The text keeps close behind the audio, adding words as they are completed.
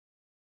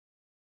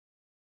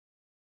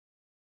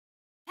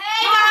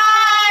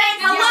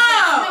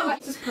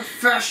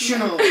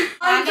professional.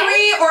 On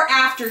 3 or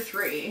after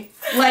 3?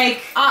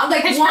 Like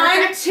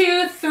 1,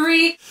 2,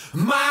 3.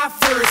 My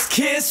first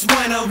kiss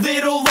went a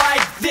little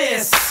like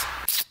this,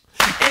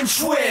 and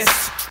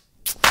twist,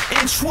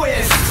 and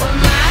twist. Well,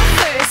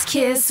 my first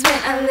kiss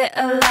went a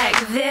little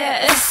like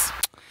this,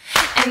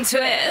 and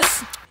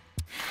twist.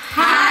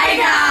 Hi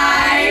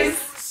guys!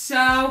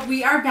 So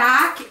we are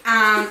back.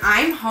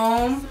 I'm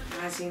home,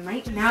 as you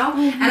might know,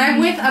 and I'm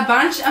with a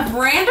bunch of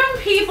random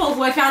people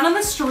who I found on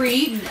the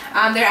street.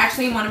 They're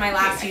actually in one of my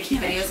last YouTube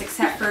videos,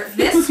 except for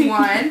this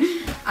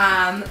one.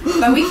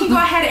 But we can go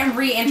ahead and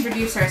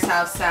reintroduce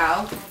ourselves.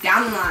 So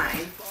down the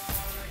line,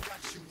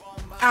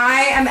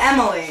 I am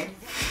Emily.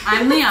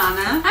 I'm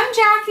Liana. I'm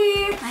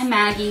Jackie. I'm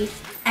Maggie.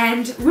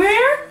 And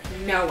we're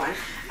no one.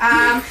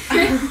 And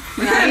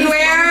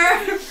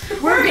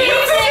we're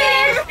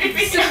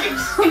basic.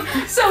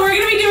 So we're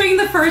gonna be doing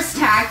the first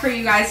tag for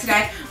you guys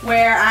today,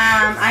 where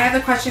I have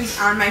the questions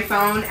on my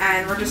phone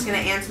and we're just gonna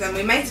answer them.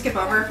 We might skip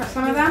over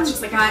some of them,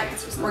 but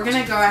we're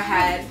gonna go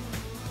ahead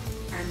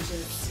and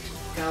just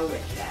go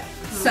with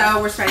it. So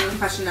we're starting with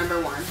question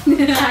number 1.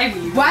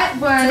 What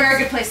was? It's a very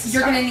good place to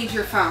start. You're gonna need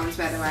your phones,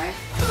 by the way.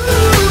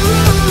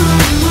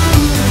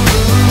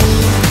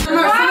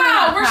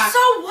 Wow, we're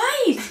so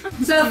white!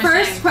 So the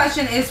first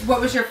question is,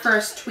 what was your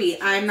first tweet?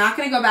 I'm not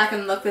going to go back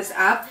and look this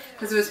up,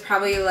 because it was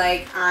probably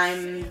like,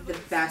 I'm the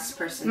best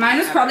person. Mine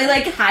was probably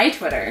like, hi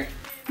Twitter.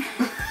 They're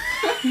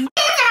always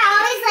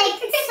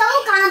like, it's so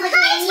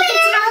complicated. You can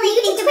tell that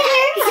you can Twitter.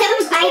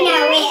 I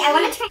know, wait, I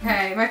want to try.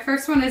 Okay, my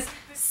first one is,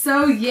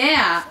 so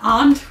yeah,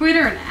 on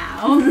Twitter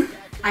now.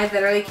 I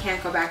literally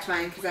can't go back to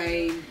mine because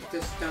I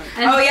just don't.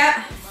 And oh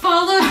yeah.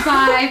 Followed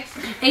by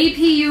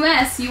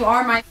APUS, you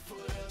are my,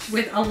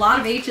 with a lot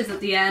of H's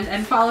at the end,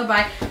 and followed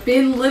by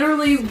been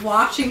literally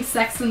watching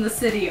Sex in the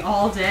City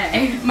all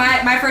day.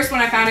 My first one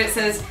I found, it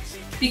says,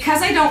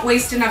 because I don't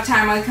waste enough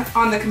time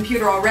on the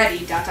computer already, ..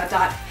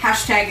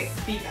 Hashtag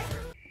be better.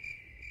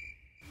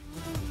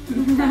 Do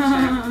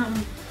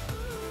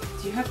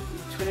you have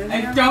Twitter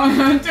there? I don't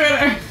have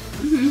Twitter.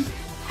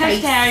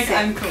 Hashtag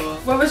I'm cool.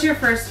 What was your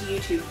first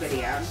YouTube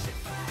video?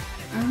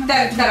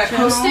 That I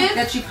posted?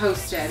 That you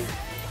posted.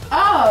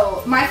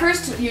 Oh, my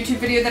first YouTube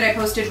video that I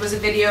posted was a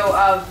video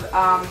of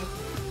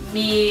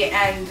me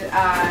and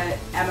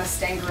Emma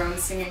Stangerone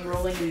singing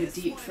 "Rolling in the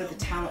Deep" for the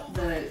talent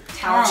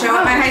show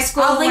at my high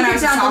school. I'll link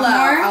it down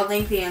below. I'll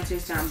link the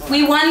answers down below.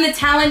 We won the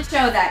talent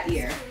show that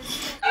year.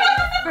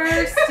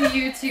 First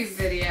YouTube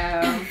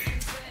video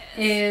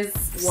is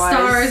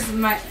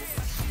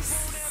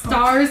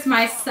stars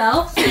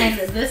myself and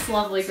this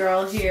lovely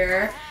girl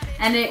here.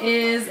 And it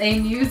is a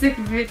music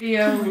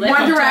video.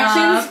 One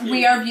Direction's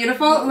 "We Are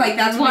Beautiful." Like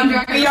that's One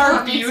Direction. We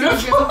Are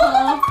Beautiful.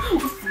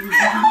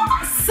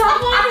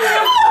 Someone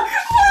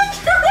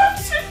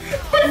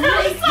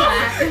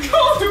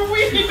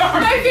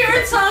My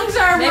favorite songs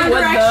are One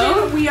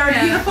Direction, "We Are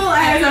Beautiful,"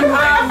 and "We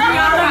Are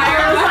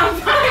Fire."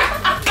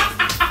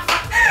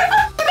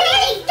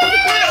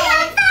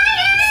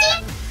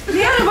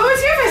 Liana, what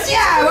was your first?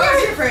 Yeah, what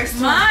was your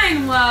first?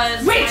 Mine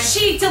was. Which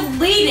she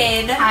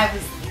deleted. I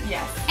was.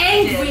 Yes.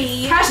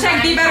 Angry.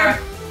 Hashtag be better.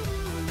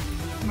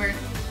 Weird.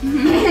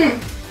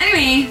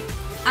 Anyway,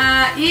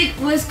 it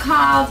was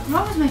called.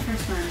 What was my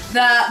first one?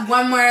 The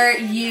one where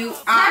you.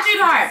 Tattooed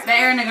Heart. The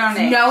Aaron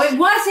Negone. No, it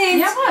wasn't.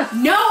 Yeah, it was.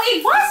 No,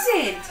 it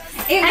wasn't.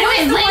 It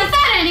was like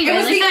that anyway. It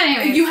was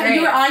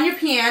you were on your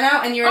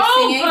piano and you were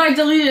singing. Oh, but I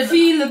deleted.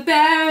 Feel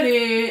about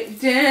it.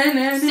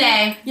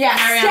 Stay. Yeah,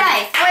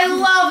 Stay. I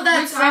love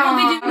that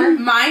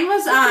song. Mine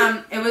was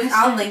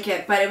I'll link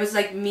it, but it was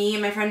like me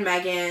and my friend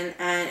Megan,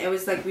 and it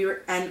was like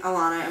and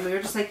Alana, and we were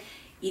just like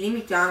eating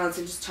McDonald's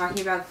and just talking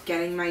about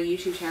getting my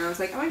YouTube channel. I was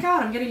like, oh my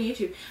god, I'm getting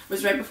YouTube. It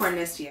was right before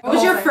NIST. What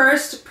was your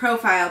first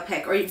profile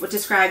pic, or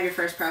describe your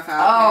first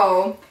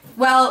profile pic?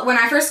 Well, when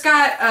I first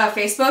got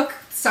Facebook,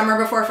 summer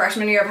before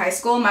freshman year of high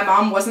school, my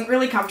mom wasn't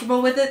really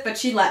comfortable with it, but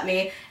she let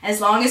me, as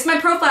long as my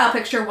profile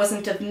picture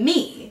wasn't of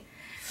me.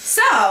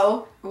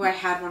 So, I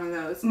had one of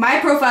those. My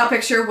profile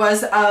picture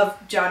was of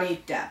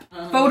Johnny Depp.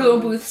 Photo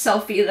booth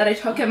selfie that I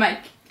took at my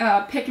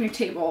picnic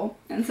table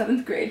in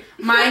 7th grade.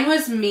 Mine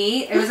was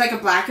me. It was like a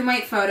black and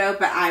white photo,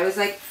 but I was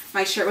like,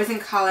 my shirt was in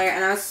color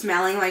and I was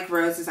smelling like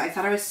roses. I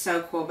thought I was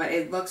so cool, but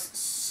it looks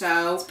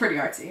so... It's pretty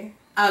artsy.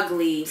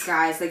 Ugly,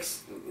 guys. Like...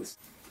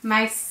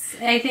 I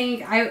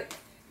think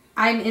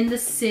I'm in the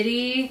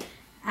city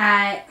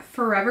at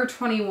Forever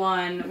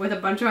 21 with a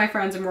bunch of my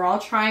friends, and we're all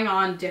trying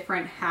on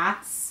different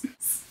hats.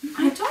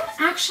 I don't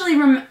actually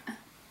remember.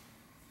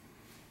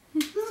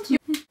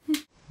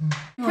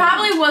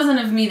 Probably wasn't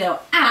of me though.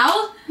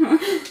 Ow!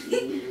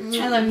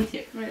 I love you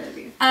too. I love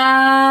you.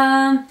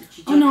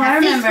 Oh no, I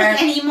remember.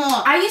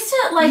 Anymore. I used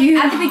to like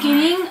at the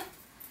beginning.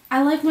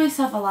 I liked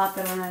myself a lot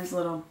better when I was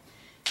little.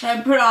 So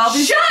I put all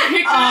these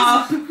pictures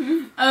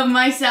of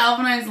myself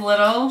when I was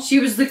little. She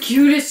was the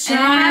cutest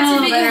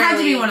child. It had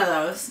to be one of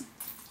those.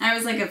 I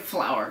was like a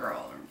flower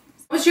girl.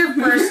 What was your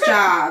first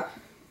job?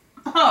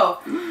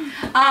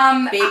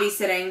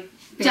 Babysitting.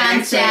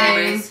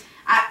 Dancing.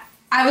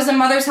 I was a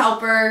mother's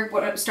helper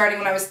starting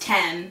when I was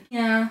 10.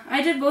 Yeah,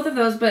 I did both of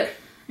those, but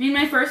mean,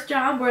 my first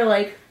job where,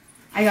 like,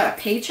 I got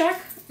a paycheck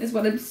is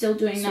what I'm still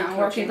doing now,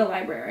 working at the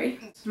library.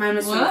 Mine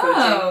was swim Whoa.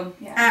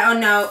 coaching. Oh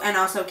no, and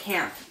also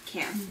camp,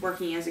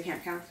 working as a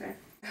camp counselor.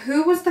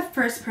 Who was the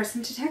first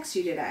person to text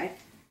you today?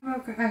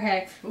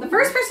 Okay. The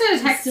first person to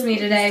text me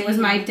today was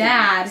my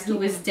dad, who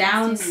was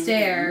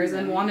downstairs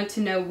and wanted to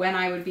know when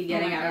I would be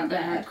getting out of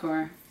bed.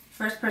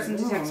 First person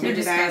to text me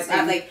today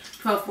at like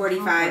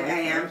 12:45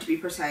 a.m. to be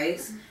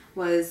precise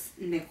was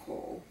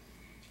Nicole.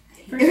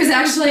 It was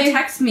actually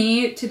text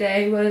me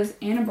today was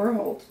Anna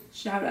Burholt.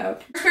 Shout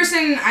out. First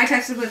person I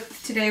texted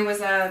with today was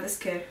this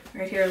kid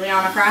right here,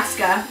 Liana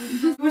Frasca.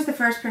 Who was the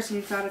first person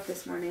you thought of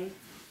this morning?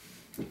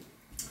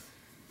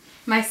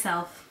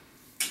 Myself.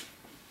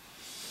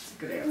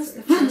 Good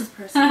answer. Who was the first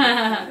person you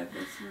thought of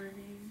this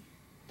morning?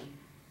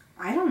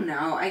 I don't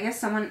know. I guess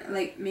someone,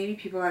 like, maybe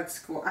people at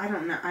school. I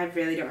don't know. I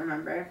really don't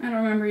remember. I don't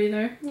remember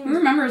either. Who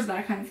remembers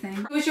that kind of thing?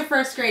 Who was your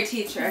first grade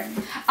teacher?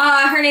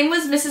 Her name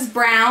was Mrs.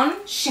 Brown.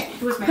 Shit.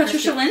 Who was my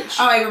Patricia Lynch?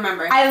 Oh, I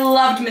remember. I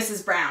loved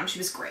Mrs. Brown. She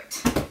was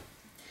great.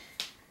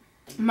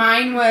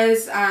 Mine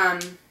was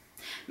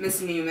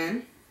Miss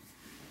Newman.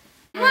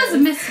 It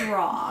was Miss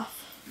Roth.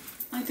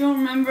 I don't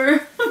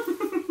remember.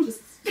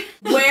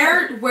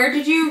 Where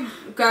did you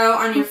go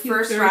on your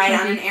first ride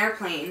on an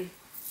airplane?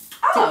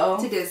 Oh.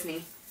 To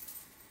Disney.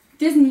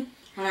 Disney.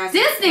 When I was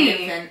Disney! an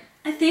infant.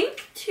 I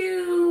think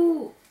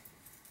to,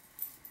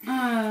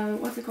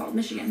 what's it called?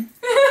 Michigan.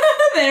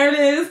 There it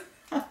is.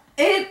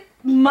 It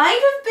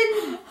might have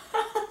been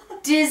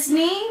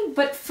Disney,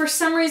 but for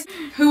some reason...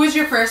 Who was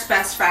your first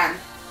best friend?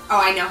 Oh,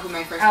 I know who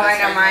my first Oh, best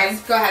I know friend mine.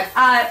 was. Go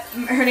ahead.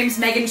 Her name's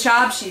Megan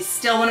Schaub. She's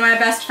still one of my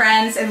best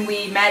friends, and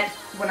we met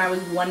when I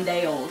was 1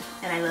 day old.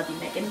 And I love you,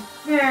 Megan.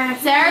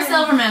 Sarah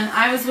Silverman.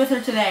 I was with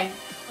her today.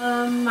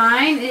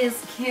 Mine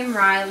is Kim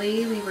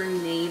Riley. We were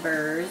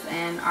neighbors,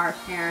 and our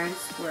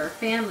parents were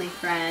family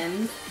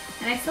friends.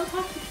 And I still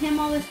talk to Kim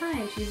all the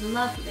time. She's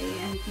lovely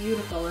and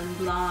beautiful and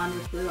blonde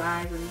with blue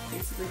eyes and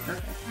basically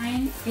perfect.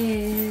 Mine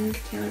is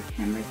Taylor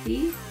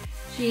Pemberthy.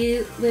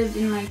 She lived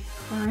in my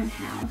current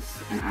house,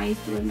 and I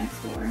used to live next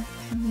door.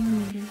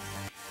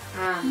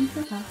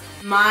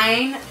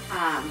 Mine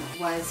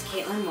was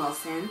Caitlin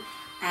Wilson,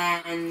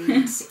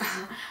 and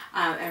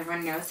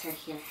everyone knows her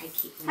here. Hi,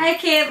 Caitlin. Hi,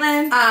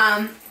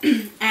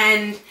 Caitlin.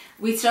 And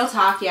we still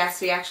talk. Yes,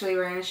 we actually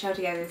were in a show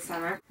together this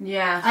summer.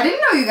 Yeah. I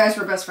didn't know you guys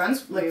were best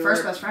friends, like We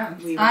first were- best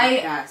friends. We were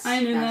best. I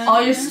knew that.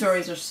 All your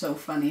stories are so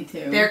funny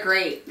too. They're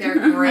great. They're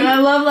and great. I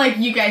love like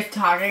you guys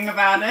talking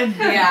about it.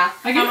 Yeah.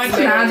 I can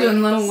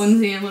imagine little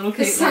Lindsay and little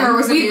This summer Caitlin.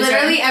 was We amusing.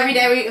 literally every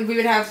day we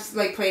would have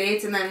like play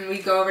dates, and then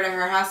we'd go over to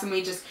her house and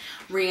we just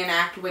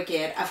reenact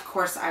Wicked. Of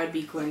course, I would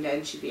be Glinda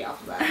and she'd be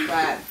Alphabet,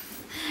 but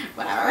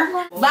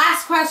whatever.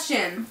 Last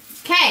question.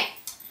 Okay.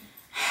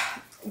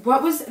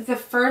 What was the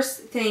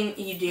first thing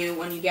you do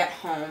when you get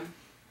home?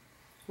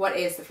 What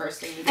is the first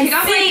thing you do? Take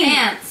off my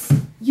pants.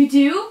 You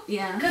do?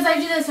 Yeah. Because I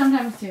do that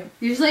sometimes too.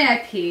 Usually I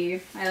pee.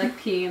 I like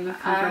pee in the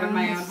comfort of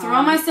my own home.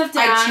 Throw my stuff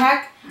down. I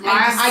check.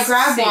 I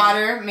grab Same.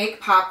 water, make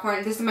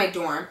popcorn. This is my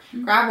dorm.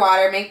 Grab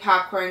water, make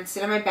popcorn,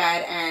 sit on my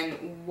bed,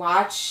 and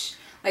watch.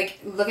 Like,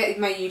 look at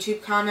my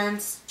YouTube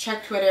comments.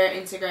 Check Twitter,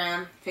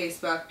 Instagram,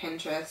 Facebook,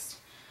 Pinterest.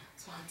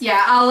 So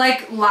Yeah, I'll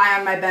like lie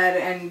on my bed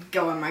and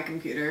go on my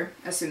computer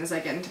as soon as I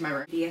get into my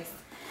room. yes.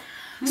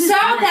 So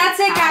that's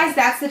it, guys.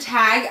 That's the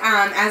tag.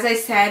 As I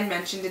said,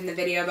 mentioned in the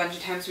video a bunch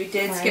of times, we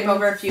did skip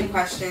over a few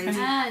questions,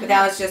 but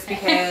that was just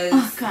because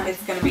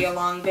it's going to be a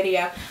long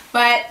video.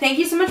 But thank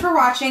you so much for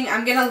watching.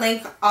 I'm going to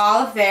link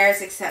all of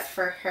theirs except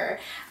for her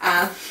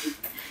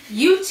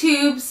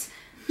YouTube's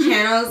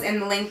channels in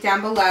the link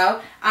down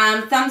below.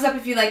 Thumbs up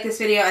if you like this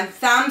video, and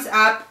thumbs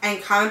up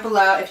and comment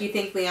below if you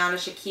think Liana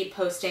should keep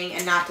posting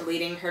and not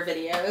deleting her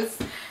videos.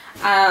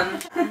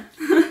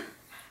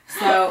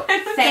 So,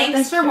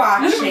 thanks for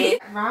watching.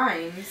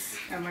 Rhymes.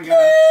 Oh my god.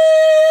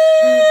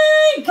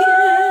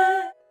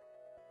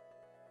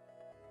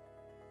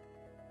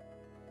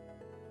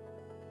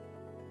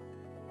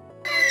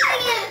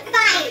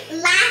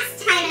 Fine.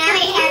 Last time now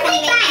my hair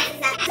really makes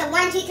sense. So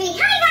 1, 2, 3.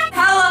 Hi guys.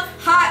 Hello.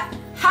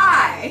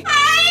 Hi.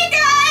 Hi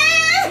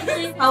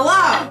guys.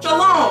 Hello.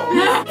 Shalom.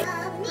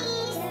 Love me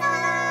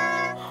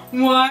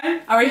so. What?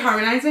 Are we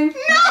harmonizing?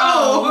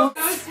 No.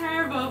 That was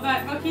terrible,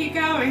 but we'll keep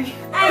going.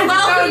 And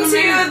welcome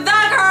to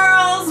the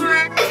girls'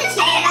 room. I was a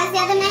chair the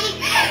other night.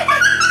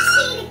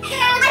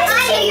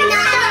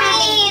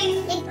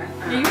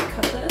 Are you gonna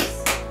cut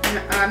this?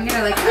 I'm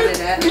gonna like edit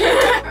it.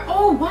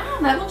 Oh wow,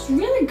 that looks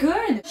really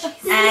good.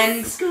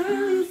 And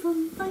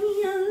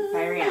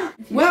fire out.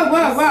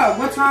 Whoa.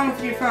 What's wrong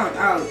with your phone?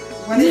 Oh,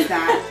 what is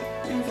that?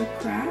 There's a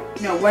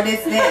crack. No, what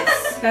is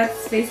this?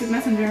 That's Facebook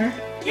Messenger.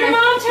 Your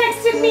mom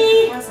texted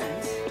me.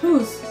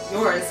 Whose?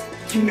 Yours.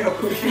 You know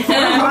who you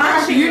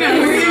Watching. You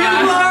know who you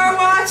are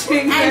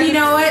watching. And you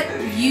know what?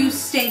 You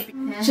stink.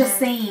 Just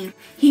saying.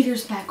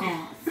 Heaters back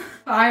on.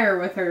 Fire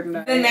with her.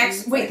 The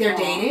next. Wait, they're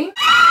dating?